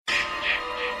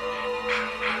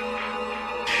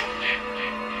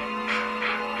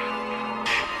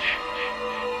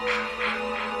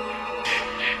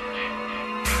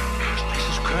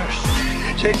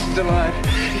Jason's alive.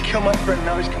 He killed my friend,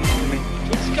 now he's coming for me.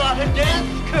 It's got a death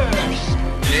curse.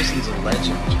 Jason's a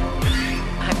legend.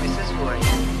 I'm Mrs.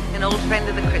 Voorhees, an old friend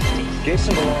of the Christies.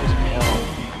 Jason belongs in hell.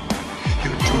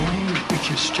 You're told we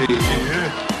can stay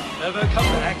here. Never come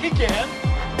back again.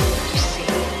 You see,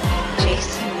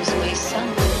 Jason was my son,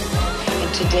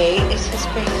 and today is his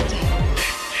birthday.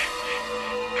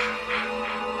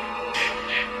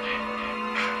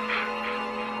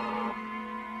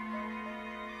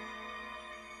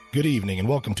 Good evening, and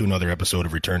welcome to another episode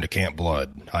of Return to Camp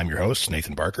Blood. I'm your host,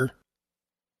 Nathan Barker.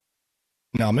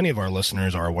 Now, many of our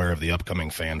listeners are aware of the upcoming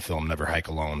fan film Never Hike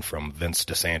Alone from Vince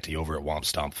DiSanti over at Womp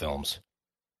Stomp Films.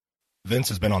 Vince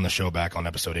has been on the show back on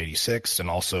episode 86 and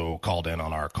also called in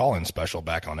on our call-in special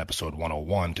back on episode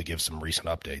 101 to give some recent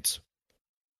updates.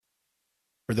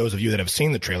 For those of you that have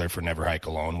seen the trailer for Never Hike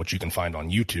Alone, which you can find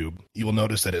on YouTube, you will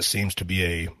notice that it seems to be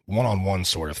a one-on-one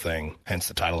sort of thing, hence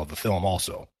the title of the film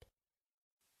also.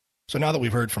 So now that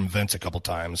we've heard from Vince a couple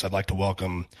times, I'd like to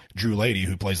welcome Drew Lady,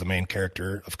 who plays the main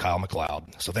character of Kyle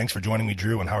MacLeod. So thanks for joining me,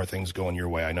 Drew, and how are things going your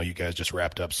way? I know you guys just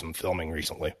wrapped up some filming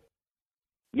recently.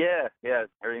 Yeah,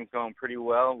 everything's going pretty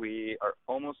well. We are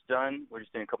almost done. We're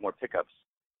just doing a couple more pickups.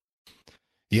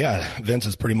 Yeah, Vince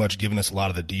has pretty much given us a lot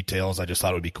of the details. I just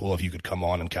thought it would be cool if you could come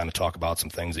on and kind of talk about some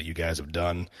things that you guys have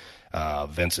done.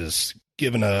 Vince has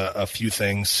given a few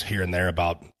things here and there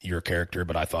about your character,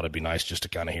 but I thought it'd be nice just to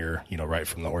kind of hear, right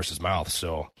from the horse's mouth.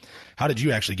 So how did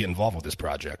you actually get involved with this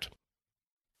project?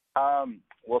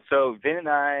 Well, so Vin and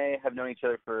I have known each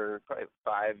other for probably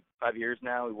five years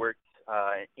now. We worked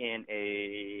in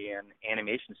an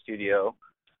animation studio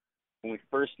when we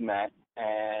first met,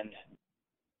 and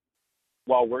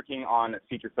while working on a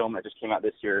feature film that just came out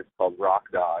this year called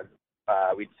Rock Dog,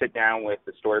 we'd sit down with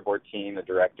the storyboard team, the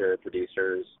director,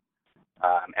 producers,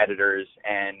 editors,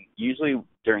 and usually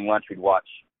during lunch we'd watch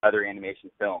other animation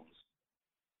films,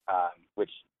 which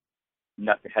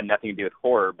had nothing to do with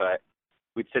horror, but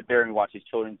we'd sit there and watch these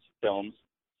children's films,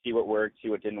 see what worked, see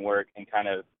what didn't work, and kind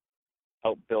of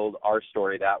help build our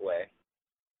story that way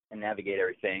and navigate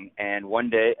everything. And one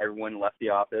day everyone left the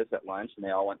office at lunch and they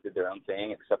all went through their own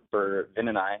thing except for Vin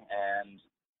and I, and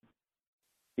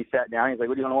he sat down. He's like,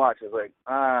 "What do you want to watch?" I was like,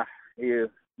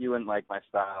 you wouldn't like my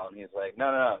style. And he's like,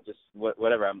 no, just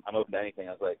whatever. I'm open to anything.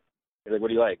 I was like, he's like, "What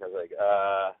do you like?" I was like,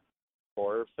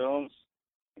 horror films.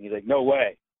 And he's like, no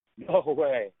way.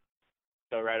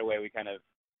 So right away we kind of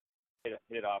hit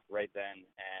it off right then,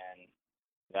 and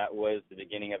that was the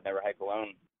beginning of Never Hike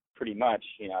Alone, pretty much.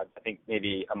 I think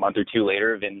maybe a month or two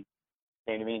later, Vin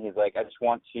came to me and he's like, "I just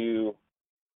want to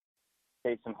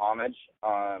pay some homage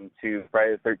to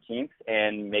Friday the 13th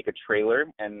and make a trailer."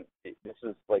 And this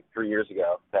was like 3 years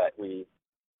ago that we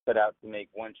set out to make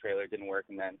one trailer. It didn't work,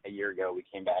 and then a year ago we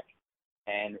came back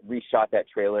and reshot that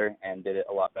trailer and did it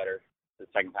a lot better the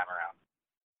second time around.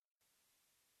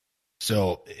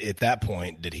 So at that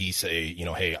point, did he say,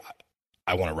 "Hey,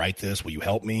 I want to write this, will you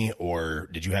help me?" Or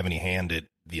did you have any hand at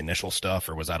the initial stuff,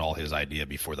 or was that all his idea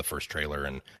before the first trailer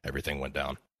and everything went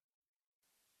down?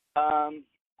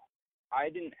 I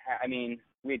didn't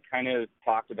we had kind of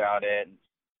talked about it and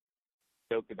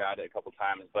joked about it a couple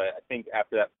times, but I think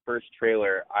after that first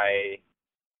trailer, I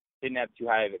didn't have too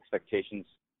high of expectations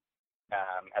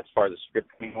as far as the script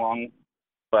coming along.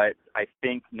 But I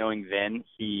think knowing Vin,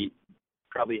 he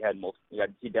probably had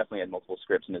he definitely had multiple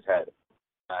scripts in his head.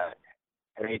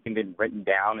 Had anything been written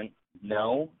down? And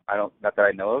no, not that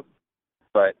I know of,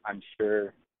 but I'm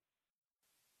sure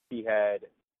he had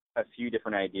a few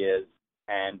different ideas.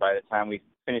 And by the time we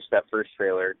finished that first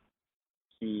trailer,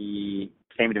 he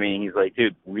came to me and he's like,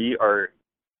 "Dude,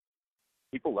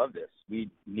 people love this. We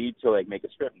need to make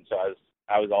a script." And so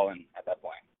I was all in at that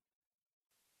point.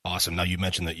 Awesome. Now, you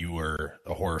mentioned that you were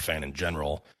a horror fan in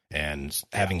general, and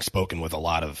having spoken with a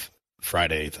lot of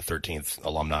Friday the 13th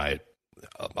alumni,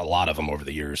 a lot of them over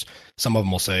the years, some of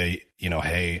them will say,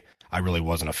 "Hey, I really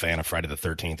wasn't a fan of Friday the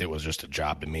 13th. It was just a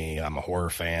job to me. I'm a horror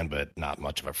fan, but not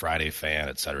much of a Friday fan,"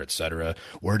 et cetera, et cetera.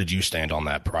 Where did you stand on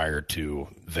that prior to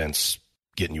Vince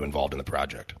getting you involved in the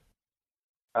project?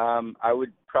 I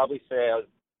would probably say I was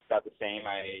about the same.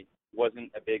 I wasn't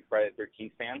a big Friday the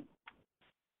 13th fan,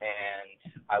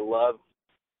 and I love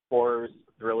horrors,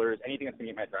 thrillers, anything that's going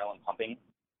to get my adrenaline pumping.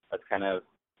 That's kind of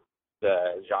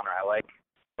the genre I like.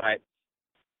 But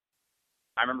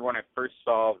I remember when I first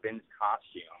saw Vin's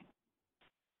costume,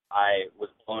 I was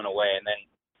blown away. And then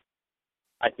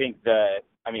I think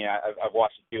I've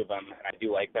watched a few of them, and I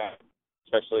do like them,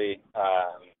 especially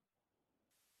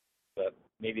the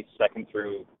maybe second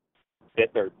through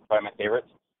fifth are probably my favorites.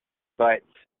 But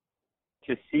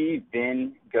to see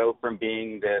Vin go from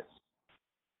being this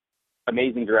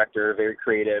amazing director, very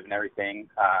creative and everything,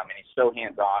 and he's so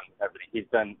hands-on with everything. He's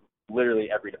done literally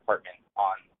every department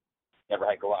on Never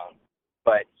Hike Alone.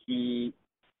 But he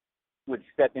would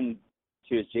step into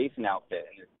his Jason outfit,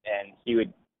 and he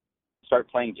would start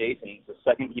playing Jason. The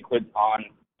second he puts on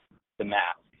the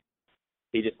mask,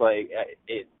 he just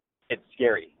it's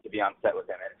scary to be on set with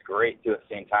him, and it's great too at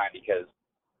the same time because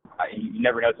you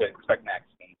never know what to expect next.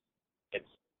 And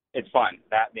it's fun.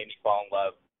 That made me fall in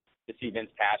love. To see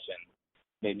Vince's passion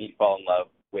made me fall in love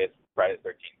with Friday the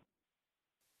 13th.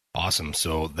 Awesome.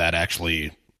 So that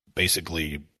actually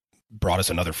basically brought us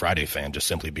another Friday fan, just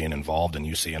simply being involved, and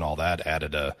you seeing all that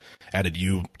added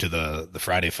you to the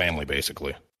Friday family,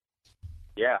 basically.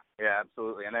 Yeah,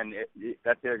 absolutely. And then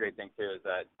that's the other great thing too, is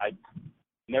that I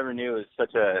never knew it was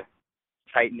such a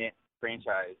tight-knit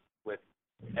franchise with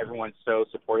everyone so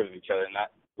supportive of each other, and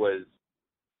that was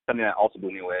something that also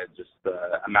blew me away, just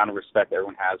the amount of respect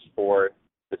everyone has for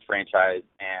this franchise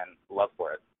and love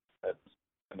for it. That's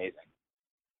amazing.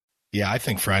 Yeah, I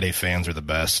think Friday fans are the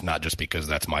best, not just because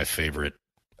that's my favorite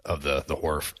of the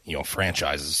horror,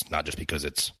 franchises, not just because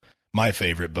it's my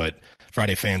favorite, but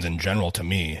Friday fans in general, to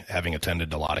me, having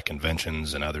attended a lot of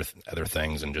conventions and other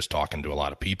things and just talking to a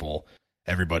lot of people,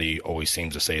 everybody always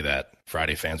seems to say that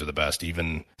Friday fans are the best.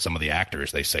 Even some of the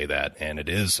actors, they say that, and it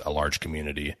is a large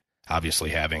community. Obviously,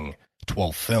 having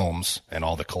 12 films and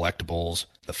all the collectibles,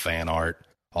 the fan art,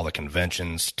 all the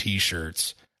conventions,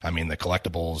 T-shirts, I mean, the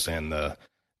collectibles and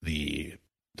the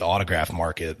autograph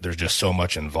market, there's just so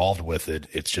much involved with it.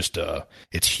 It's just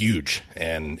it's huge,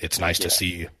 and it's nice to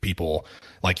see people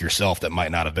like yourself that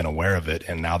might not have been aware of it,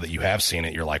 and now that you have seen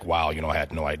it, you're like, wow, I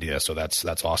had no idea. So that's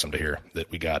awesome to hear that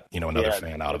we got another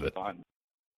fan out of it. Fun.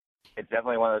 It's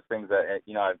definitely one of those things that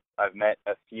I've met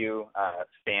a few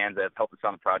fans that have helped us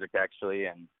on the project actually,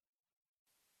 and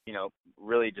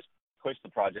really just pushed the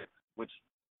project, which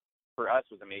for us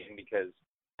was amazing because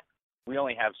we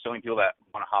only have so many people that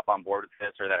want to hop on board with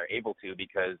this or that are able to,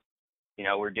 because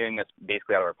we're doing this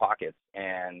basically out of our pockets,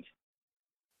 and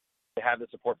to have the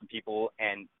support from people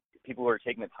and people who are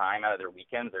taking the time out of their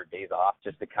weekends or days off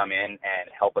just to come in and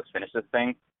help us finish this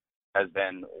thing has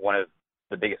been one of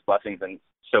the biggest blessings. And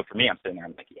so for me, I'm sitting there,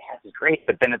 I'm like, yeah, this is great.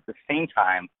 But then at the same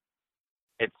time,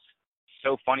 it's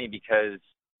so funny because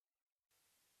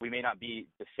we may not be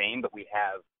the same, but we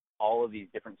have all of these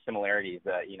different similarities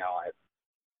that,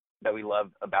 that we love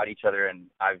about each other. And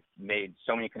I've made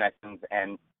so many connections,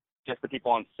 and just the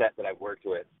people on set that I've worked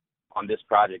with on this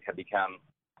project have become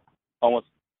almost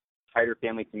tighter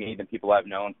family to me than people I've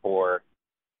known for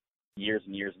years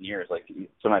and years and years. Like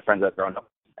some of my friends I've grown up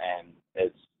with, and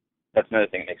that's another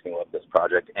thing that makes me love this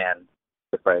project and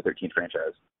the Friday the 13th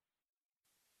franchise.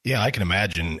 Yeah, I can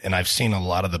imagine. And I've seen a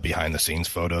lot of the behind the scenes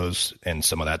photos and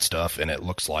some of that stuff, and it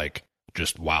looks like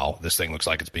just, wow, this thing looks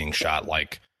like it's being shot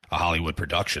like a Hollywood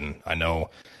production. I know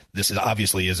this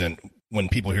obviously isn't, when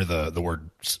people hear the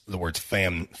words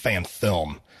fan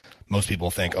film, most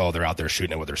people think, oh, they're out there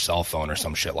shooting it with their cell phone or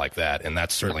some shit like that. And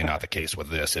that's certainly not the case with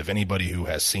this. If anybody who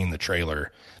has seen the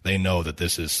trailer, they know that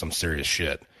this is some serious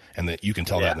shit. And that you can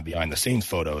tell that in the behind the scenes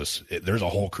photos. There's a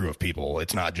whole crew of people.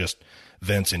 It's not just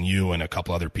Vince and you and a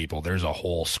couple other people. There's a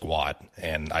whole squad.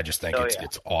 And I just think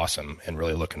it's awesome, and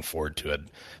really looking forward to it.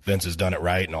 Vince has done it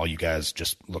right, and all you guys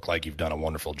just look like you've done a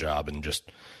wonderful job, and just,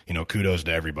 kudos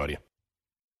to everybody.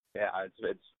 Yeah,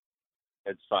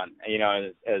 it's fun.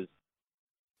 As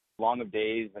long of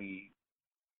days and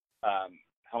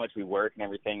how much we work and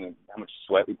everything, and how much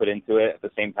sweat we put into it, at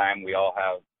the same time, we all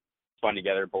have fun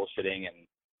together, bullshitting, and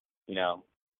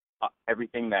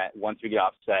everything that once we get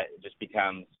off set, it just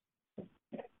becomes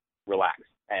relaxed.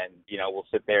 And, we'll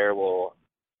sit there, we'll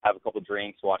have a couple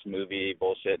drinks, watch a movie,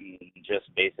 bullshit, and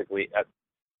just basically,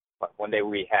 one day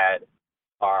we had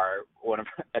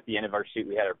at the end of our shoot,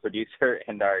 we had our producer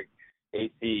and our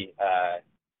AC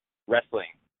wrestling,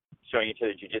 showing each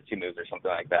other jiu-jitsu moves or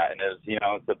something like that. And it was,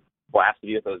 it's a blast to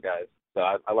be with those guys. So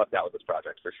I lucked out with this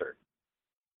project for sure.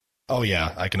 Oh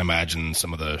yeah, I can imagine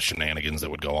some of the shenanigans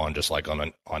that would go on, just like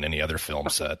on any other film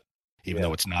set, even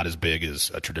though it's not as big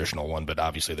as a traditional one. But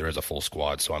obviously there is a full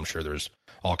squad, so I'm sure there's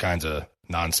all kinds of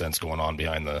nonsense going on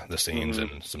behind the scenes,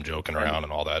 and some joking around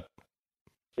and all that.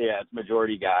 Yeah, it's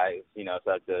majority guys. So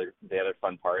that's the other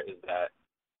fun part is that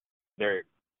there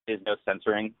is no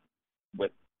censoring,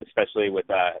 especially with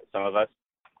some of us.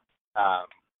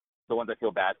 The ones I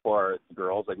feel bad for are the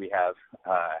girls. Like we have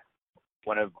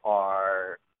one of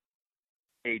our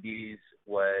ADs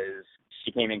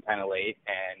she came in kind of late,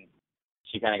 and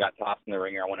she kind of got tossed in the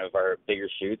ringer on one of our bigger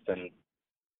shoots, and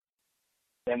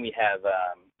then we have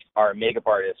our makeup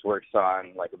artist works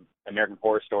on like American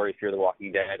Horror Story, Fear the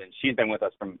Walking Dead, and she's been with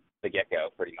us from the get-go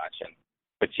pretty much.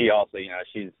 But she also,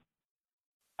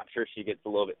 I'm sure she gets a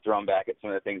little bit thrown back at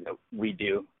some of the things that we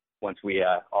do once we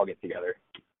all get together.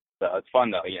 So it's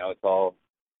fun though, it's all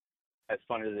as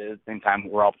fun as it is. At the same time,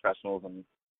 we're all professionals and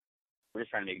we're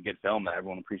just trying to make a good film that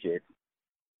everyone appreciates.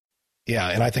 Yeah,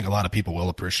 and I think a lot of people will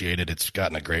appreciate it. It's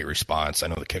gotten a great response. I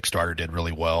know the Kickstarter did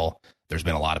really well. There's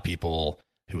been a lot of people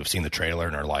who have seen the trailer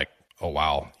and are like, oh,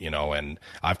 wow, and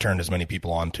I've turned as many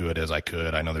people onto it as I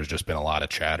could. I know there's just been a lot of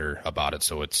chatter about it,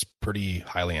 so it's pretty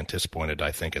highly anticipated,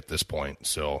 I think, at this point.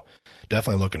 So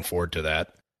definitely looking forward to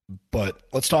that. But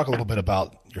let's talk a little bit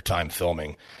about your time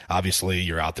filming. Obviously,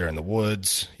 you're out there in the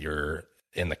woods, you're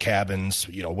in the cabins.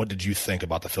 What did you think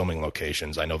about the filming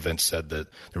locations? I know Vince said that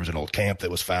there was an old camp that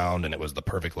was found and it was the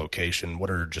perfect location. What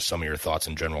are just some of your thoughts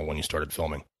in general when you started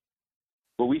filming?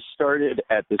 Well, we started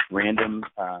at this random,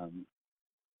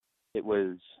 it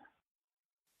was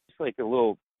just like a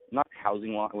little, not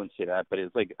housing lot, I wouldn't say that, but it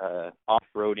was like a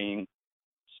off-roading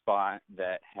spot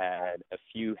that had a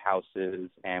few houses,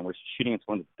 and we're shooting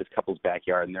in this couple's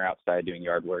backyard, and they're outside doing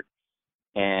yard work.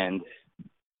 And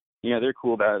they're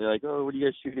cool about it. They're like, oh, what are you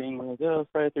guys shooting? We're like, oh,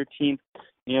 Friday the 13th.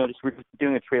 We're just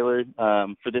doing a trailer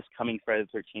for this coming Friday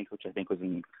the 13th, which I think was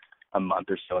in a month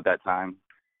or so at that time.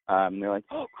 And they're like,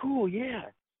 oh, cool, yeah.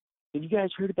 Have you guys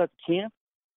heard about the camp?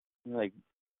 And we're like,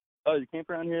 oh, the camp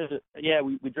around here? Yeah,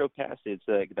 we drove past it. It's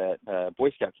like that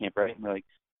Boy Scout camp, right? And we're like,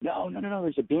 no,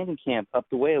 there's an abandoned camp up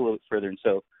the way a little bit further. And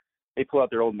so they pull out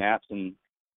their old maps, and,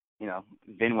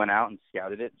 Vin went out and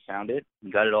scouted it, found it,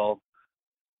 and got it all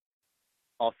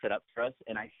set up for us.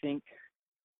 And I think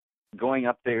going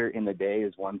up there in the day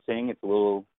is one thing. It's a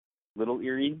little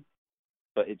eerie,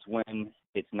 but it's when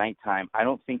it's nighttime. I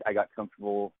don't think I got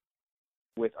comfortable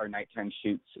with our nighttime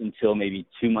shoots until maybe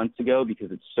 2 months ago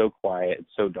because it's so quiet, it's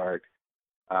so dark.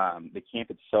 The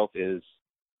camp itself is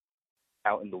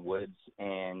out in the woods,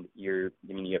 and you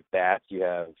have bats, you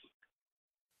have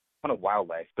a ton of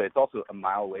wildlife, but it's also a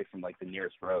mile away from like the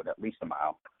nearest road, at least a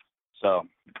mile. So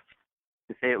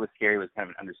to say it was scary was kind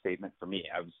of an understatement for me.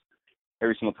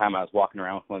 Every single time I was walking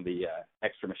around with one of the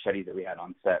extra machetes that we had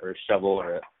on set, or a shovel,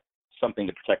 or something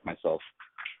to protect myself.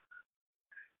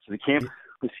 So the camp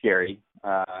was scary.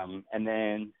 And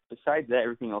then besides that,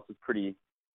 everything else was pretty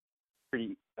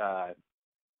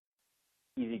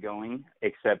easygoing,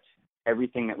 except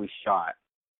everything that we shot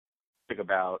took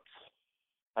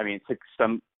it took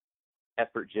some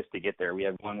effort just to get there. We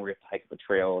had one where we have to hike up a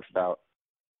trail. It's about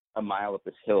a mile up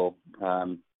this hill.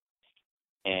 And,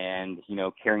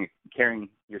 carrying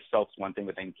yourself is one thing,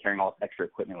 but then carrying all this extra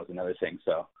equipment was another thing.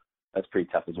 So that's pretty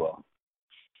tough as well.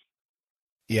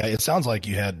 Yeah, it sounds like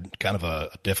you had kind of a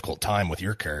difficult time with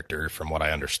your character, from what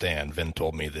I understand. Vin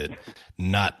told me that,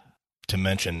 not to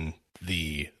mention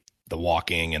the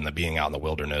walking and the being out in the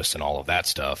wilderness and all of that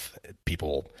stuff.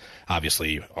 People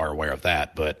obviously are aware of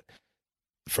that, but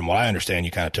from what I understand,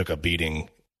 you kind of took a beating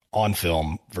on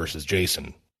film versus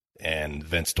Jason. And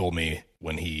Vince told me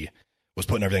when he was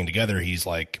putting everything together, he's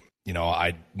like,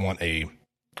 I want a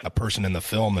person in the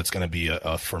film that's going to be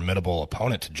a formidable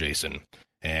opponent to Jason.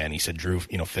 And he said Drew,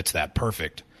 fits that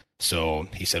perfect. So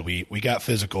he said we got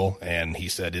physical, and he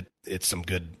said it's some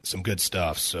good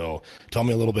stuff. So tell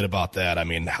me a little bit about that. I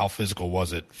mean, how physical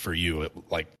was it for you,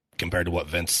 like compared to what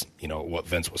Vince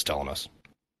was telling us?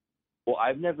 Well,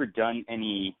 I've never done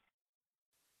any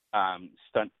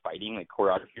stunt fighting, like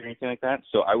choreography or anything like that.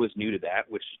 So I was new to that,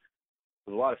 which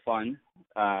was a lot of fun,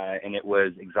 and it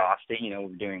was exhausting.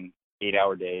 We're doing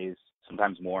 8-hour days,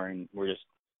 sometimes more, and we're just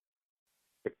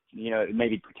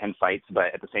maybe pretend fights,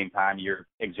 but at the same time, you're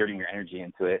exerting your energy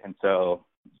into it. And so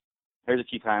there's a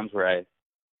few times where I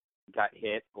got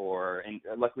hit, and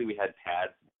luckily we had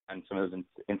pads on some of those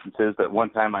instances. But one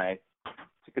time I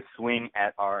took a swing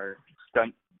at our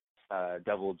stunt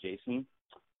double, Jason,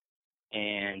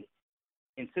 and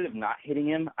instead of not hitting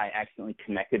him, I accidentally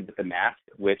connected with the mask,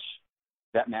 which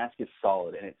that mask is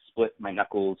solid, and it split my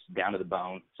knuckles down to the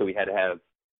bone. So we had to have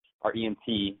our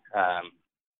EMT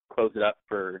close it up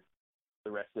for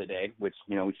the rest of the day, which,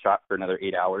 we shot for another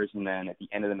 8 hours. And then at the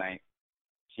end of the night,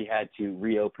 she had to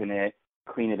reopen it,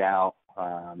 clean it out,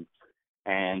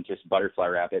 and just butterfly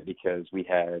wrap it because we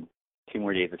had 2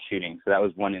 more days of shooting. So that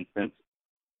was one instance.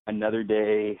 Another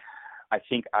day, I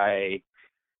think I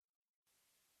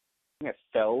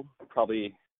fell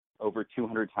probably over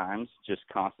 200 times, just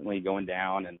constantly going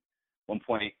down. And one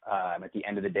point, at the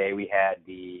end of the day, we had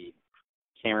the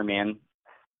cameraman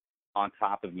on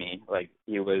top of me. Like,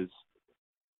 he was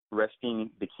resting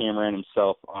the camera and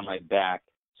himself on my back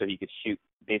so he could shoot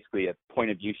basically a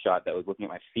point of view shot that was looking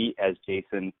at my feet as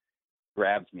Jason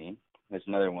grabs me. There's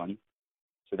another one.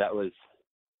 So that was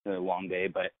a long day,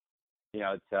 but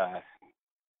it's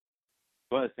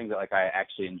one of those things that like I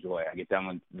actually enjoy. I get done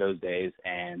with those days,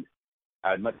 and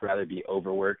I would much rather be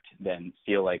overworked than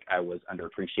feel like I was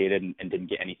underappreciated and didn't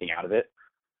get anything out of it.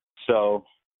 So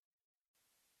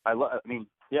I loved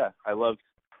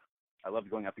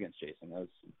going up against Jason. That was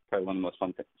probably one of the most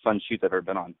fun shoots I've ever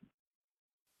been on.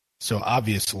 So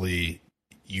obviously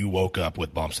you woke up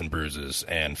with bumps and bruises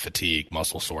and fatigue,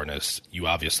 muscle soreness. You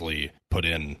obviously put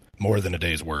in more than a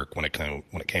day's work when it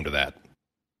came to that.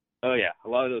 Oh yeah, a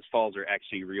lot of those falls are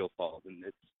actually real falls, and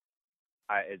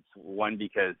it's one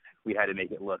because we had to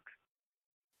make it look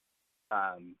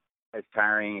as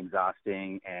tiring,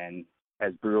 exhausting, and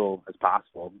as brutal as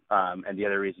possible. And the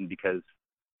other reason because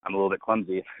I'm a little bit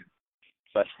clumsy,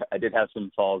 but I did have some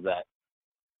falls that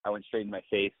I went straight in my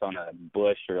face on a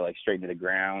bush or like straight into the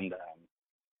ground.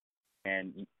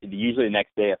 And usually the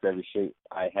next day after every shoot,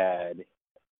 I had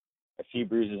a few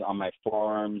bruises on my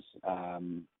forearms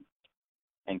and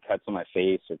cuts on my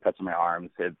face or cuts on my arms.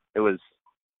 It was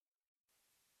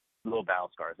little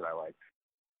battle scars that I liked.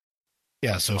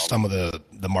 Yeah, so some of the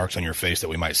marks on your face that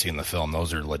we might see in the film,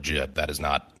 those are legit. That is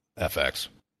not FX.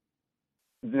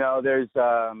 No, there's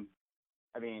I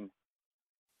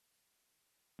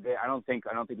don't think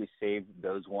we saved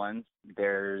those ones.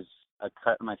 There's a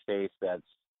cut on my face that's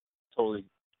totally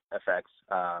FX,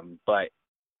 but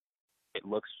it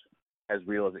looks as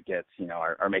real as it gets.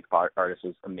 Our makeup artist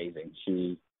was amazing.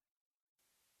 She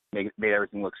made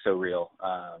everything look so real.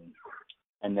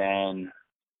 And then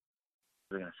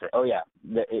we're gonna say,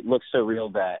 it looks so real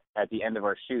that at the end of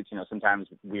our shoots, sometimes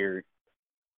we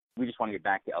just want to get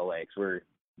back to LA because we're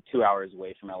 2 hours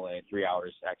away from LA, 3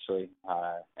 hours actually,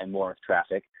 and more with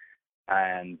traffic.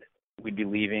 And we'd be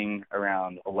leaving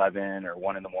around 11 or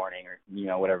 1 in the morning or,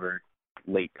 whatever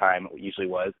late time it usually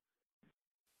was.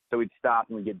 So we'd stop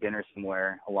and we'd get dinner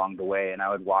somewhere along the way, and I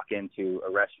would walk into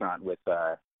a restaurant with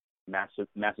a massive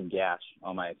gash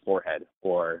on my forehead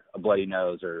or a bloody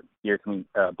nose or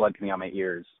blood coming out my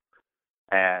ears.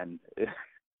 And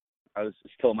I was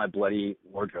still in my bloody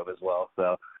wardrobe as well.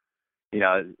 So,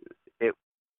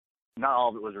 not all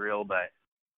of it was real, but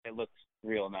it looked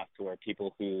real enough to where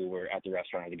people who were at the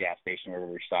restaurant or the gas station where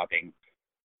we were stopping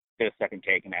did a second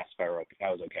take and asked if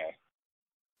I was okay.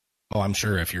 Well, I'm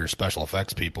sure if you're special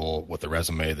effects people with the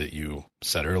resume that you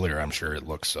said earlier, I'm sure it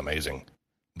looks amazing.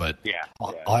 But yeah,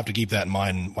 I'll have to keep that in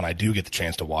mind when I do get the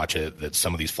chance to watch it, that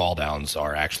some of these fall downs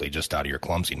are actually just out of your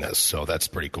clumsiness. So that's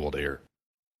pretty cool to hear.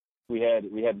 We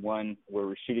had one where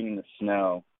we're shooting in the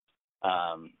snow,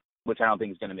 which I don't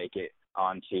think is going to make it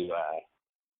onto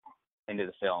into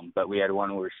the film. But we had one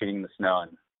where we're shooting in the snow,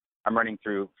 and I'm running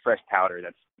through fresh powder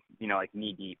that's like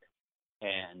knee deep.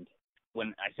 And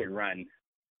when I say run,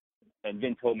 and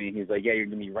Vin told me, he's like, "Yeah, you're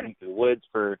going to be running through the woods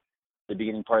for the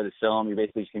beginning part of the film. You're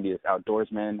basically just going to be this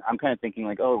outdoorsman." I'm kind of thinking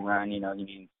like, oh, run, you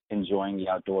mean enjoying the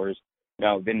outdoors.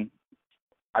 Vin,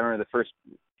 I remember the first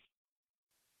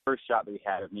shot that we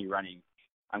had of me running,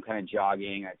 I'm kind of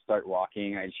jogging. I start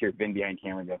walking. I just hear Vin behind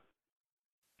camera go,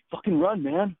 "Fucking run,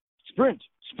 man. Sprint.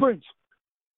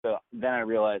 So then I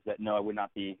realized that, no, I would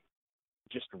not be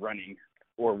just running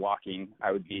or walking.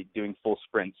 I would be doing full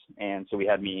sprints. And so we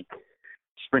had me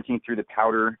sprinting through the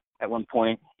powder at one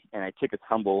point, and I took a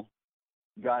tumble,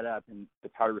 got up, and the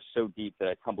powder was so deep that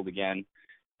I tumbled again,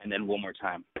 and then one more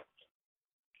time.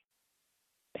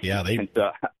 Yeah,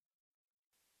 that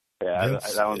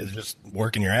one is just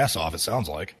working your ass off, it sounds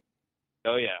like.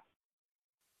 Oh, yeah.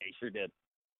 He sure did.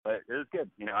 But it was good.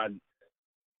 I'd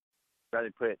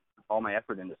rather put all my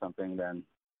effort into something than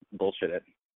bullshit it.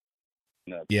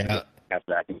 Yeah.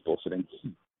 After acting bullshitting.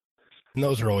 And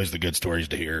those are always the good stories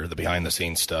to hear, the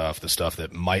behind-the-scenes stuff, the stuff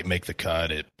that might make the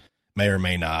cut. It may or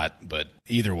may not, but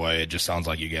either way, it just sounds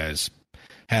like you guys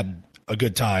had a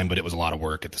good time, but it was a lot of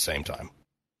work at the same time.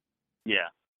 Yeah,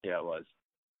 it was.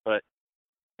 But,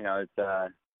 it's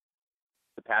a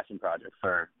passion project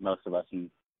for most of us, and,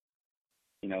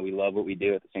 we love what we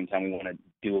do. At the same time, we want to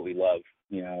do what we love.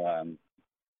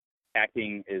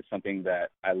 Acting is something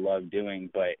that I love doing,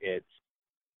 but it's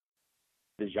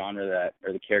the genre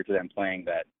or the character that I'm playing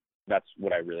that's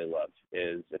what I really love.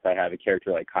 Is if I have a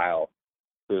character like Kyle,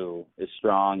 who is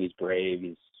strong, he's brave,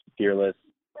 he's fearless,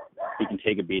 he can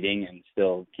take a beating and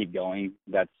still keep going.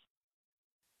 That's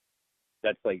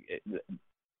like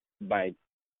my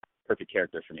perfect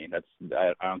character for me. I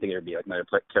don't think there'd be like another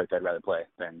character I'd rather play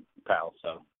than Kyle.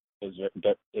 So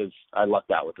I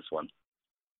lucked out with this one.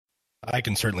 I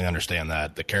can certainly understand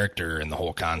that. The character and the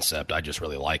whole concept, I just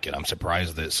really like it. I'm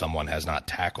surprised that someone has not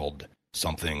tackled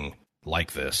something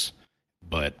like this,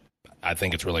 but I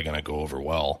think it's really going to go over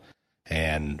well.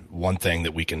 And one thing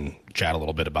that we can chat a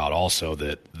little bit about also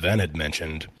that Ven had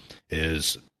mentioned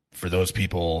is for those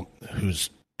people whose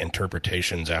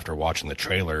interpretations after watching the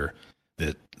trailer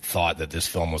that thought that this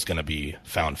film was going to be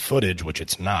found footage, which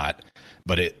it's not,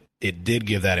 but it did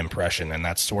give that impression. And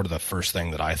that's sort of the first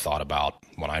thing that I thought about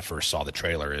when I first saw the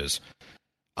trailer is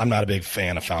I'm not a big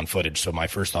fan of found footage. So my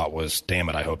first thought was, damn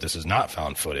it, I hope this is not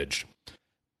found footage.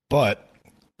 But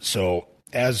so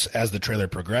as the trailer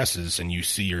progresses and you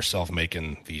see yourself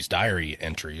making these diary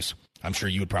entries, I'm sure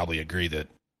you would probably agree that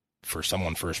for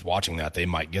someone first watching that, they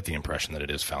might get the impression that it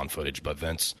is found footage. But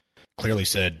Vince clearly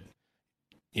said,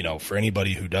 you know, for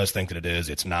anybody who does think that it is,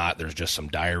 it's not. There's just some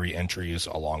diary entries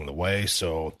along the way.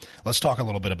 So let's talk a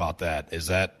little bit about that. Is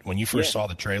that when you first saw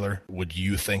the trailer, would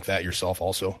you think that yourself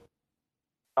also?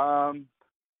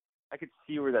 I could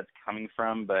see where that's coming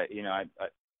from, but, you know, I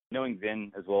knowing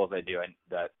Vin as well as I do,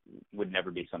 that would never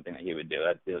be something that he would do.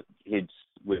 He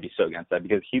would be so against that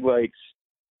because he likes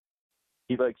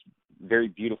very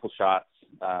beautiful shots,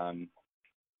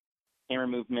 camera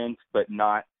movement, but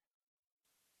not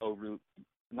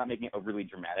making it overly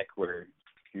dramatic where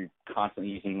you're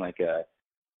constantly using like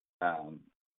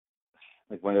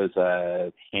one of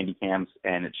those handy cams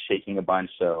and it's shaking a bunch,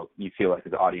 so you feel like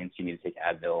as an audience you need to take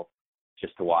Advil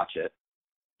just to watch it.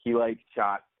 He likes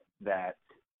shots that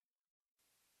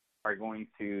are going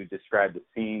to describe the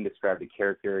scene, describe the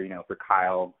character. You know, for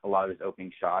Kyle, a lot of his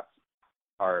opening shots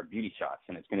are beauty shots,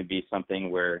 and it's going to be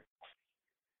something where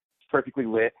it's perfectly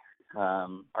lit.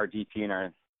 Our DP and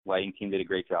our lighting team did a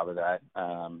great job of that,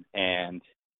 and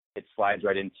it slides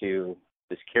right into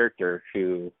this character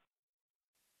who,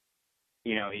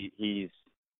 you know, he's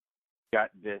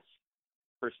got this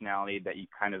personality that you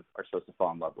kind of are supposed to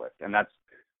fall in love with, and that's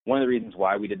one of the reasons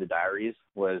why we did the diaries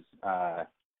was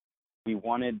we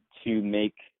wanted to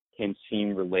make him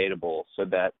seem relatable so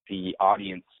that the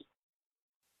audience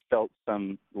felt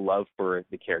some love for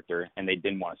the character and they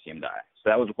didn't want to see him die. So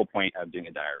that was the whole point of doing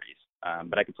the diaries.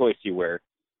 But I could totally see where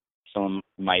someone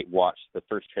might watch the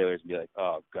first trailers and be like,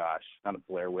 oh gosh, not a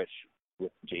Blair Witch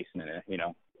with Jason in it, you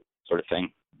know, sort of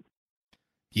thing.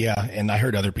 Yeah, and I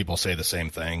heard other people say the same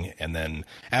thing. And then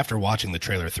after watching the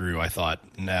trailer through, I thought,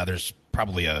 there's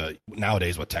probably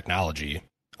nowadays with technology,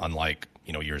 unlike,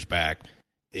 you know, years back,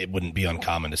 it wouldn't be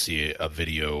uncommon to see a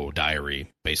video diary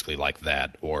basically like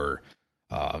that or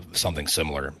something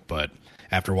similar. But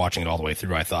after watching it all the way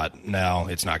through, I thought, no,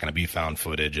 it's not going to be found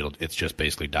footage. It's just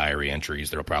basically diary entries.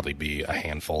 There'll probably be a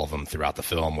handful of them throughout the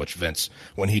film, which Vince,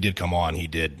 when he did come on, he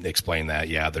did explain that,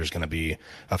 yeah, there's going to be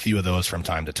a few of those from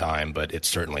time to time, but it's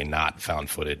certainly not found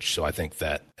footage. So I think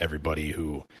that everybody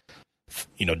who,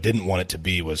 you know, didn't want it to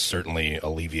be was certainly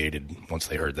alleviated once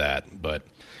they heard that. But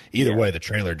either way, the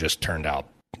trailer just turned out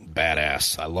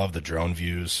badass. I love the drone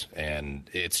views, and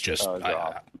it's just,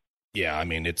 I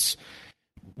mean, it's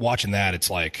watching that. It's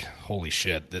like, holy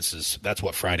shit, that's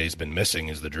what Friday's been missing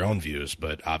is the drone views.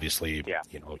 But obviously,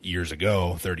 you know, years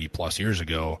ago, 30 plus years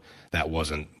ago, that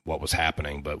wasn't what was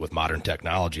happening. But with modern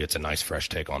technology, it's a nice fresh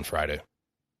take on Friday.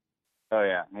 Oh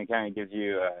yeah, and it kind of gives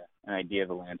you an idea of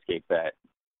the landscape that,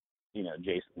 you know,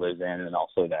 Jason lives in, and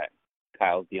also that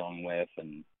Kyle's dealing with,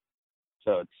 and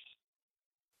so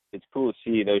it's cool to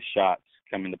see those shots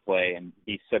come into play and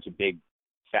be such a big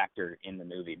factor in the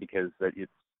movie, because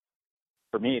it's,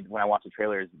 for me, when I watch the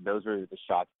trailers, those are the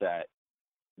shots that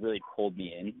really pulled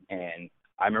me in. And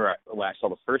I remember when I saw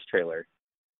the first trailer,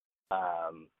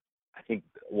 I think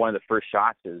one of the first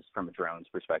shots is from a drone's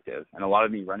perspective, and a lot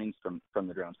of me running from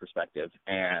the drone's perspective.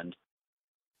 And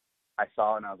I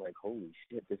saw it and I was like, holy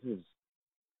shit, this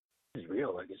is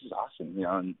real. Like, this is awesome, you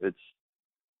know, and it's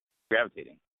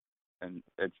gravitating. And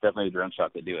it's definitely the drone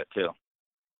shot that do it too.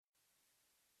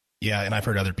 Yeah, and I've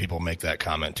heard other people make that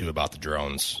comment too about the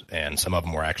drones, and some of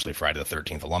them were actually Friday the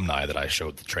 13th alumni that I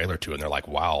showed the trailer to, and they're like,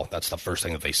 wow, that's the first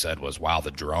thing that they said was, wow, the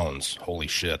drones, holy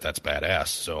shit, that's badass.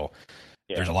 So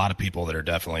there's a lot of people that are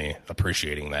definitely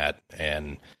appreciating that,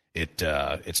 and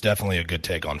it's definitely a good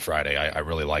take on Friday. I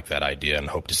really like that idea and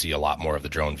hope to see a lot more of the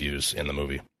drone views in the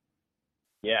movie.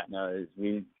 Yeah, no,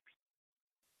 the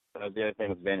other thing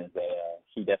with Ben is that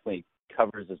he definitely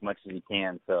covers as much as he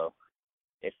can, so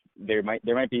if there might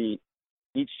be,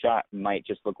 each shot might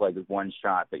just look like one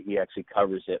shot, but he actually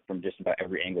covers it from just about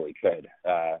every angle he could.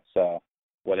 So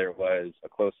whether it was a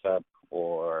close-up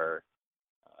or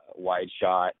a wide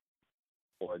shot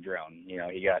or a drone, you know,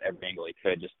 he got every angle he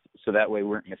could, just so that way we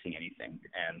weren't missing anything.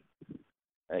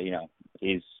 And, you know,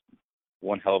 he's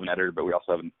one hell of an editor, but we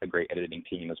also have a great editing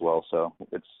team as well. So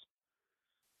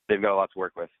they've got a lot to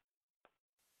work with.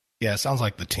 Yeah, it sounds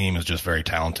like the team is just very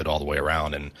talented all the way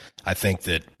around, and I think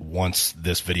that once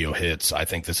this video hits, I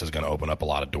think this is going to open up a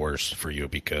lot of doors for you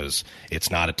because it's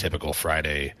not a typical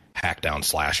Friday hack-down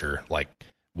slasher like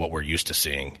what we're used to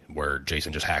seeing, where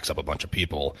Jason just hacks up a bunch of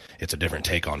people. It's a different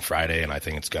take on Friday, and I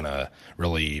think it's going to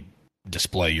really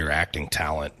display your acting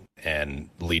talent and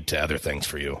lead to other things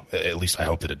for you. At least I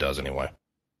hope that it does anyway.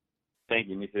 Thank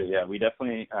you. Me too. Yeah, we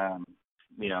definitely,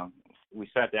 we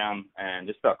sat down and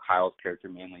just about Kyle's character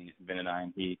mainly, Vin and I,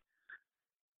 and he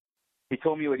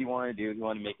told me what he wanted to do. He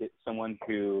wanted to make it someone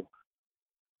who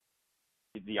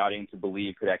the audience would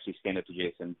believe could actually stand up to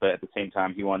Jason, but at the same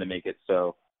time, he wanted to make it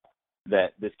so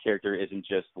that this character isn't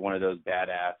just one of those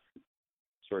badass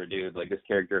sort of dudes. Like, this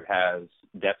character has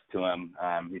depth to him.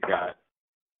 He's got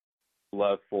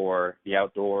love for the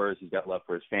outdoors. He's got love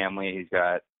for his family. He's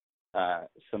got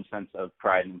some sense of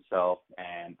pride in himself,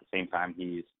 and at the same time,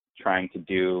 he's trying to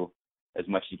do as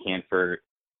much as he can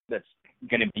that's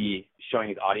going to be showing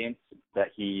his audience that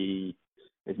he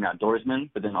is an outdoorsman,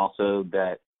 but then also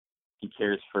that he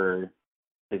cares for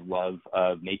his love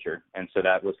of nature. And so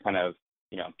that was kind of,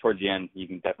 towards the end, you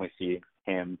can definitely see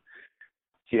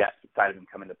that side of him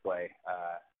come into play.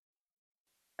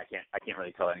 I can't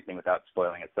really tell anything without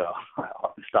spoiling it, so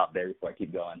I'll stop there before I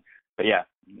keep going. But yeah,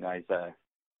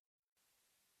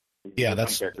 yeah,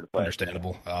 that's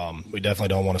understandable. We definitely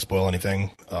don't want to spoil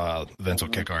anything. Vince will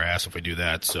kick our ass if we do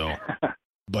that. So,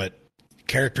 but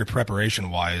character preparation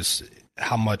wise,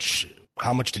 how much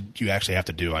did you actually have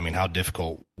to do? I mean, how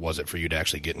difficult was it for you to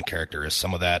actually get in character? Is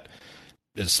some of that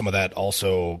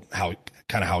also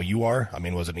how you are? I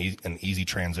mean, was it an easy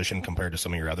transition compared to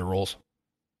some of your other roles?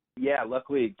 Yeah,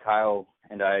 luckily Kyle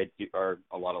and I are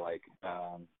a lot alike.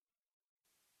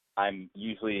 I'm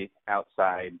usually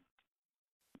outside.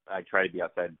 I try to be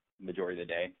outside the majority of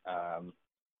the day.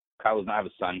 Kyle does not have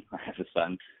a son. I have a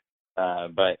son.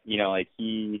 But,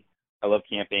 I love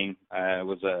camping. I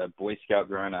was a Boy Scout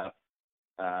growing up.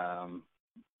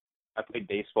 I played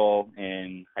baseball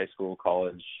in high school,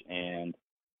 college, and,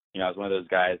 I was one of those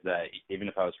guys that even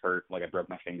if I was hurt, like I broke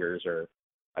my fingers or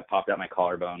I popped out my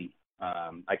collarbone,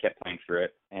 I kept playing through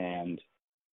it, and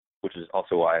which is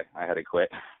also why I had to quit.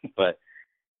 But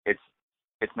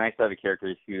it's nice to have a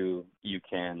character who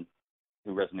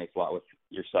resonates a lot with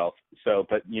yourself. So,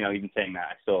 but, even saying that,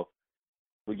 I still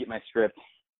would get my script,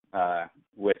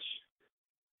 which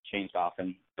changed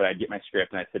often, but I'd get my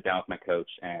script and I'd sit down with my coach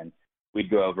and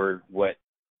we'd go over what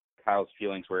Kyle's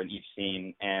feelings were in each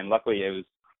scene. And luckily it was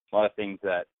a lot of things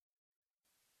that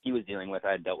he was dealing with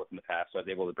I had dealt with in the past, so I was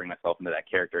able to bring myself into that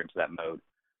character, into that mode,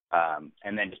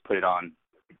 and then just put it on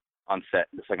set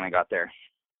the second I got there.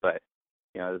 But,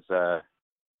 it was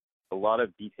a lot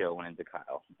of detail went into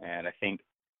Kyle, and I think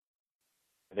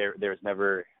there was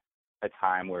never a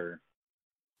time where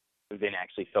Vin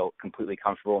actually felt completely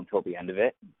comfortable until the end of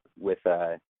it with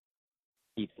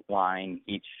each line,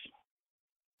 each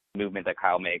movement that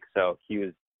Kyle makes. So he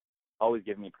was always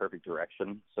giving me perfect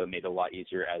direction, so it made it a lot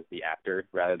easier as the actor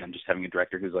rather than just having a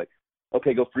director who's like,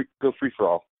 okay, go free for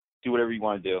all, do whatever you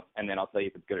want to do, and then I'll tell you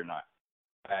if it's good or not.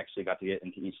 I actually got to get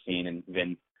into each scene, and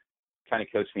Vin kind of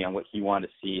coached me on what he wanted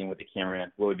to see and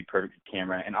what would be perfect for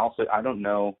camera. And also, I don't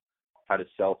know how to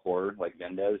sell horror like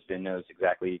Vin does. Vin knows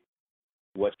exactly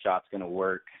what shot's going to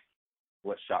work,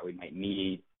 what shot we might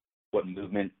need, what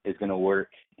movement is going to work.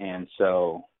 And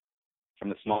so from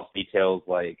the smallest details,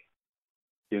 like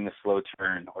doing a slow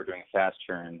turn or doing a fast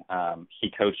turn, he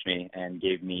coached me and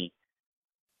gave me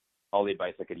all the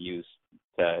advice I could use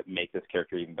to make this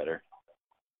character even better.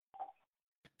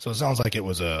 So it sounds like it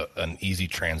was an easy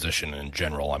transition in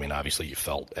general. I mean, obviously you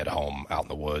felt at home out in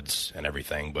the woods and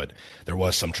everything, but there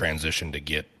was some transition to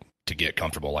get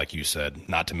comfortable, like you said,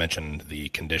 not to mention the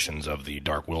conditions of the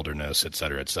dark wilderness, et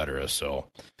cetera, et cetera. So,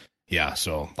 yeah.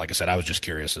 So like I said, I was just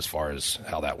curious as far as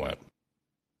how that went.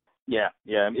 Yeah.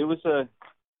 It was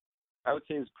I would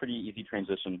say it was a pretty easy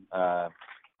transition.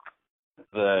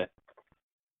 The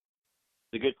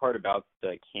good part about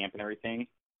the camp and everything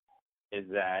is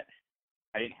that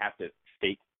I didn't have to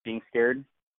fake being scared,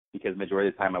 because the majority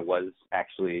of the time I was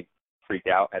actually freaked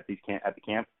out at the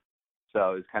camp.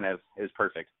 So it was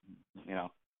perfect, in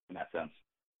that sense.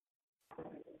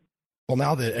 Well,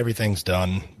 now that everything's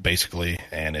done basically,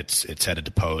 and it's headed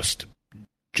to post,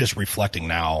 just reflecting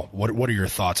now, what are your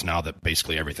thoughts now that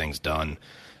basically everything's done?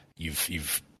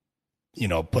 You've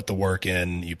put the work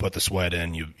in, you put the sweat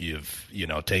in, you've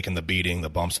taken the beating, the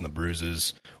bumps and the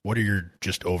bruises. What are your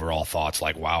just overall thoughts?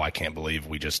 Like, wow, I can't believe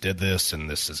we just did this and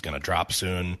this is going to drop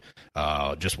soon.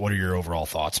 Just what are your overall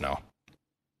thoughts now?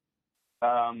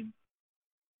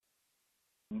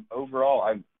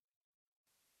 Overall,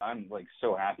 I'm like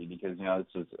so happy because, you know,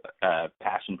 this is a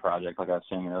passion project, like I was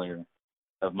saying earlier,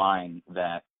 of mine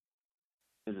that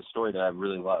is a story that I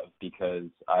really love because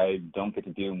I don't get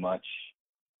to do much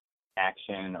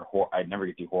action or horror. I'd never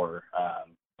get to do horror.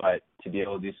 But to be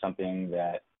able to do something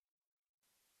that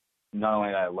not only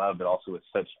that I love, but also with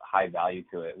such high value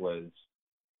to it was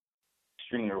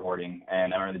extremely rewarding.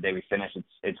 And I remember the day we finished,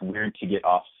 it's weird to get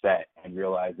off set and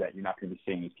realize that you're not going to be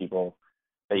seeing these people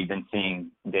that you've been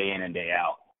seeing day in and day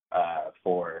out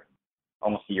for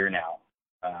almost a year now,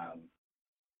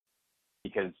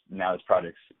 because now this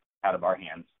project's out of our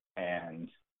hands. And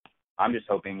I'm just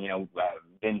hoping, you know,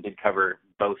 Vin did cover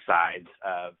both sides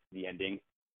of the ending,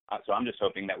 so I'm just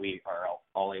hoping that we are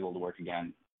all able to work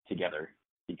again together,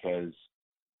 because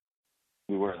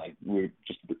we were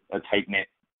just a tight-knit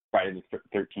Friday the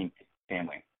 13th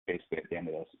family, basically, at the end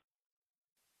of this.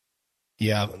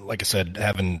 Yeah, like I said,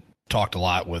 having talked a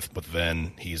lot with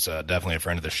Vin, he's definitely a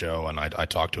friend of the show, and I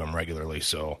talk to him regularly,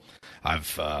 so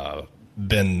I've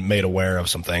been made aware of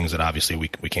some things that obviously we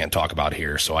can't talk about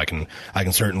here. So I can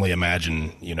certainly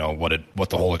imagine, you know, what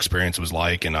the whole experience was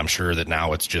like, and I'm sure that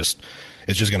now it's just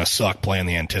going to suck playing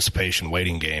the anticipation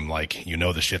waiting game. Like, you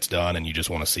know, the shit's done, and you just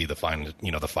want to see the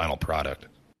final product.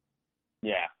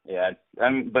 Yeah.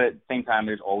 But at the same time,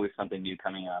 there's always something new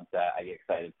coming up that I get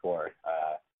excited for.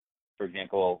 For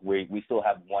example, we still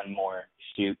have one more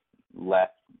shoot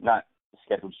left, not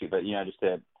scheduled shoot, but, you know, just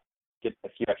to get a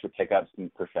few extra pickups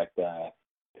and perfect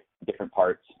different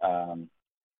parts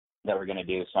that we're going to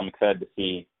do. So I'm excited to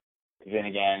see Vin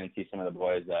again and see some of the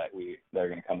boys that are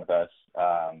going to come with us.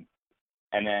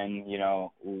 And then, you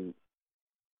know,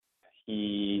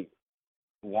 he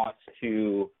wants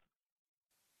to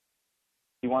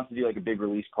do like a big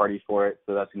release party for it.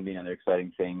 So that's going to be another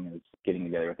exciting thing, is getting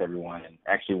together with everyone and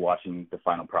actually watching the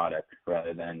final product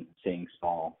rather than seeing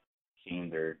small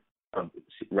scenes or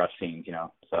rush scenes, you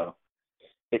know. So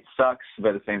it sucks,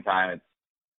 but at the same time,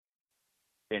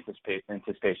 it's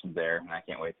anticipation's there, and I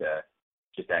can't wait to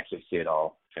just actually see it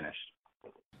all finished.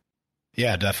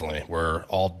 Yeah, definitely. We're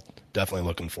all definitely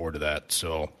looking forward to that.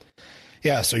 So,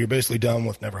 yeah, so you're basically done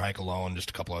with Never Hike Alone, just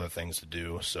a couple other things to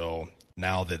do. So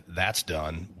now that that's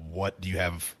done, what do you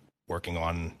have working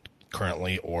on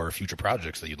currently or future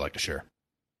projects that you'd like to share?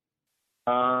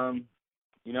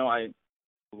 You know, a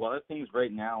lot of things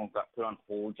right now got put on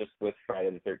hold just with Friday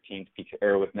the 13th,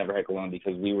 or with Never Hike Alone,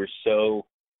 because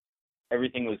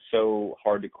everything was so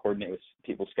hard to coordinate with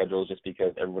people's schedules, just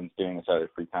because everyone's doing this out of their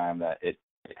free time, that it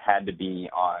had to be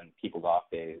on people's off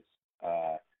days.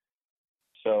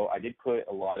 So I did put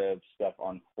a lot of stuff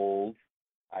on hold.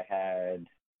 I had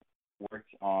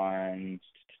worked on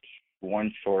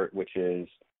one short, which is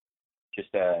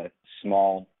just a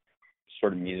small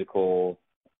sort of musical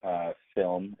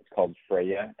film. It's called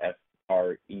Freya,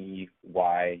 Freyja,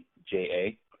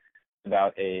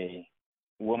 about a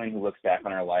woman who looks back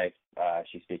on her life.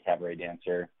 She's a cabaret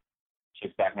dancer. She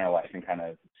looks back on her life and kind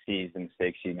of sees the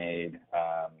mistakes she made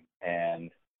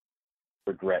and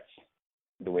regrets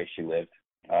the way she lived.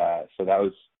 So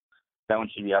that one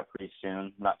should be out pretty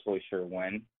soon. Not totally sure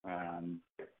when.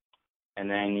 And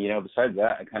then, you know, besides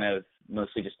that, I kind of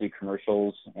mostly just do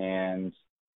commercials, and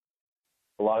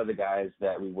a lot of the guys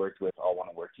that we worked with all want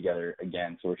to work together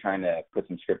again. So we're trying to put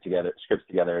some scripts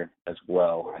together as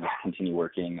well, and just continue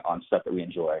working on stuff that we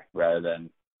enjoy rather than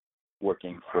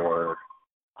working for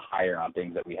hire on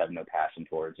things that we have no passion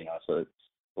towards, you know. So it's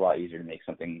a lot easier to make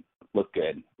something look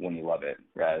good when you love it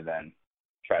rather than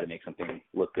try to make something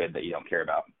look good that you don't care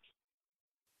about.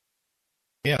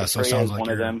 Yeah, so it sounds like one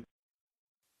of them.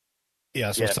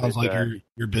 Yeah, so it sounds like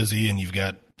you're busy and you've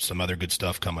got some other good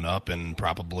stuff coming up, and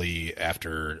probably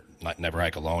after Never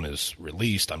Hike Alone is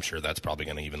released, I'm sure that's probably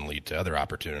going to even lead to other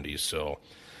opportunities. So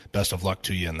best of luck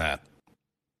to you in that.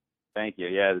 Thank you.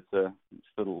 Yeah, it's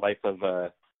the life of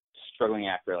a struggling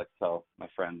actor, I like to tell my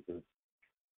friends. Is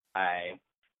I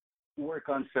work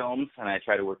on films and I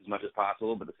try to work as much as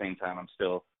possible, but at the same time I'm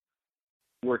still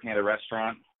working at a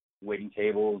restaurant, waiting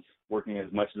tables, working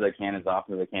as much as I can, as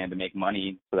often as I can, to make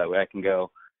money so that way I can go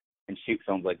and shoot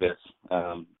films like this,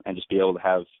 and just be able to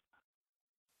have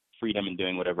freedom in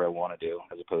doing whatever I want to do,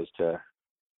 as opposed to,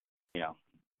 you know,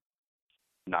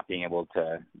 not being able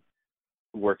to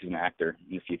work as an actor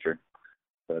in the future.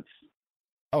 So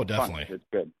it's definitely fun. It's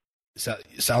good. So,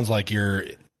 it sounds like you're,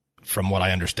 from what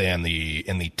I understand,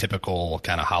 in the typical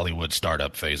kind of Hollywood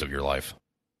startup phase of your life.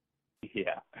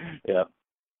 Yeah.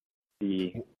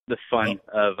 The fun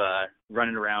of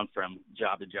running around from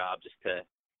job to job just to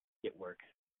get work.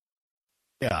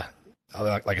 Yeah,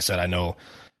 like I said, I know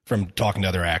from talking to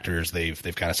other actors, they've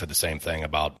kind of said the same thing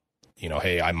about, you know,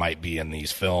 hey, I might be in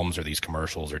these films or these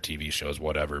commercials or TV shows,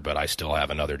 whatever, but I still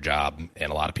have another job.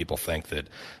 And a lot of people think that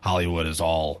Hollywood is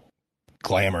all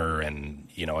glamour and,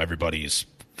 you know, everybody's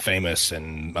famous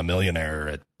and a millionaire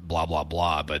at blah, blah,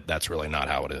 blah, but that's really not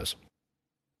how it is.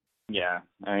 Yeah,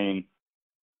 I mean,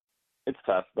 it's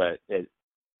tough, but it's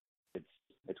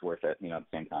worth it, you know, at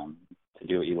the same time. To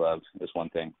do what you love is one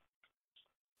thing.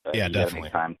 But yeah, you gotta definitely.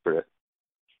 make time for it.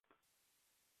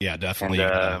 Yeah, definitely.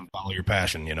 And, follow your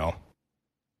passion, you know.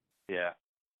 Yeah.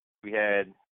 We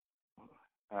had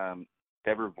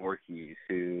Deborah Voorhees,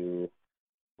 who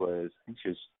was, I think she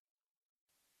was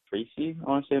Tracy, I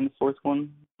want to say, in the fourth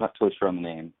one. Not totally sure on the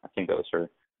name. I think that was her.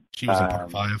 She was in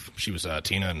part 5. She was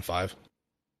Tina in 5.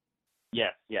 Yeah,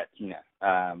 Tina.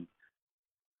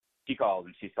 She called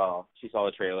and she saw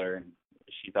the trailer and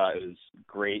she thought it was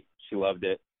great. She loved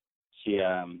it. She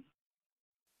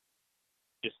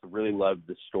just really loved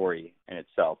the story in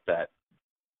itself, that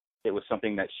it was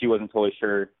something that she wasn't totally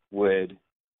sure would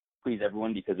please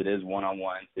everyone because it is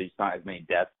one-on-one, so there's not as many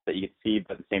deaths that you can see,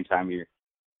 but at the same time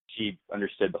she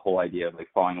understood the whole idea of like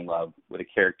falling in love with a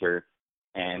character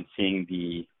and seeing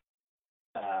the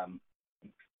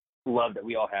love that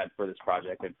we all had for this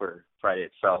project and for Friday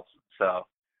itself. So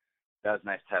that was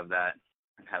nice to have that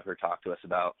and have her talk to us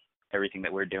about everything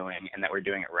that we're doing and that we're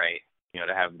doing it right, you know,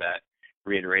 to have that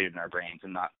reiterated in our brains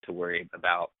and not to worry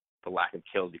about the lack of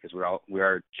kills because we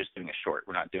are just doing a short.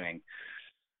 We're not doing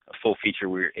a full feature.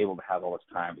 We're able to have all this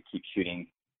time to keep shooting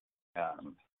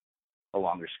a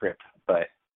longer script, but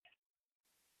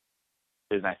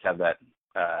it was nice to have that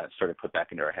sort of put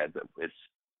back into our heads that it's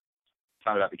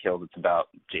not about the kills, it's about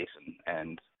Jason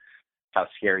and how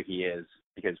scary he is,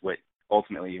 because what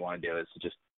ultimately you want to do is to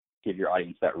just give your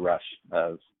audience that rush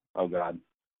of, oh God,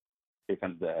 here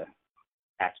comes the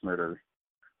axe murderer,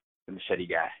 the machete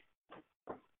guy.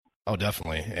 Oh,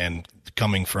 definitely. And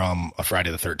coming from a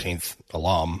Friday the 13th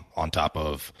alum on top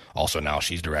of also now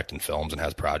she's directing films and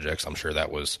has projects, I'm sure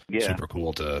that was super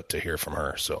cool to hear from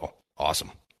her. So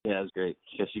awesome. Yeah, it was great.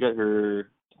 She got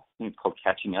her, I think it's called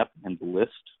Catching Up and The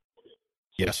List.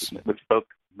 Yes. Which both,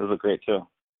 those look great too.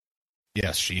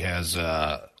 Yes, she has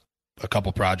a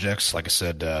couple projects. Like I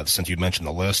said, since you mentioned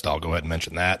The List, I'll go ahead and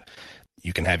mention that.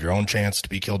 You can have your own chance to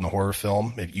be killed in a horror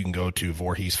film. If you can go to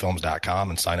VorheesFilms.com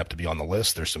and sign up to be on the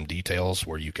list. There's some details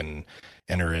where you can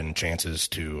enter in chances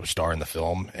to star in the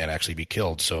film and actually be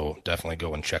killed. So definitely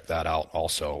go and check that out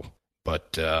also.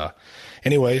 But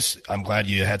anyways, I'm glad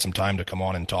you had some time to come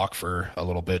on and talk for a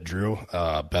little bit, Drew.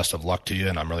 Best of luck to you,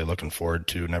 and I'm really looking forward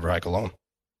to Never Hike Alone.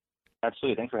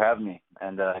 Absolutely. Thanks for having me.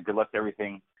 And good luck to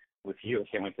everything with you. I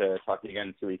can't wait to talk to you again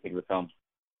and see what you think of the film.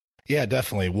 Yeah,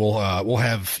 definitely. We'll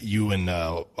have you and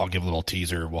I'll give a little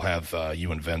teaser. We'll have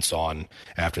you and Vince on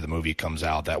after the movie comes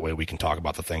out. That way we can talk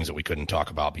about the things that we couldn't talk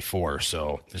about before.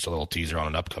 So just a little teaser on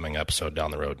an upcoming episode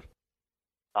down the road.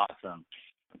 Awesome.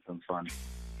 That sounds fun.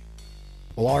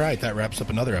 Well, all right. That wraps up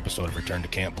another episode of Return to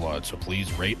Camp Blood. So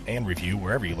please rate and review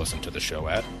wherever you listen to the show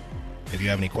at. If you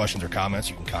have any questions or comments,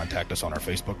 you can contact us on our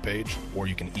Facebook page, or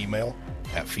you can email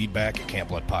at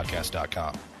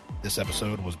feedback@campbloodpodcast.com. This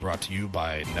episode was brought to you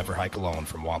by Never Hike Alone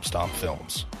from Womp Stomp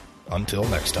Films. Until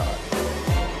next time.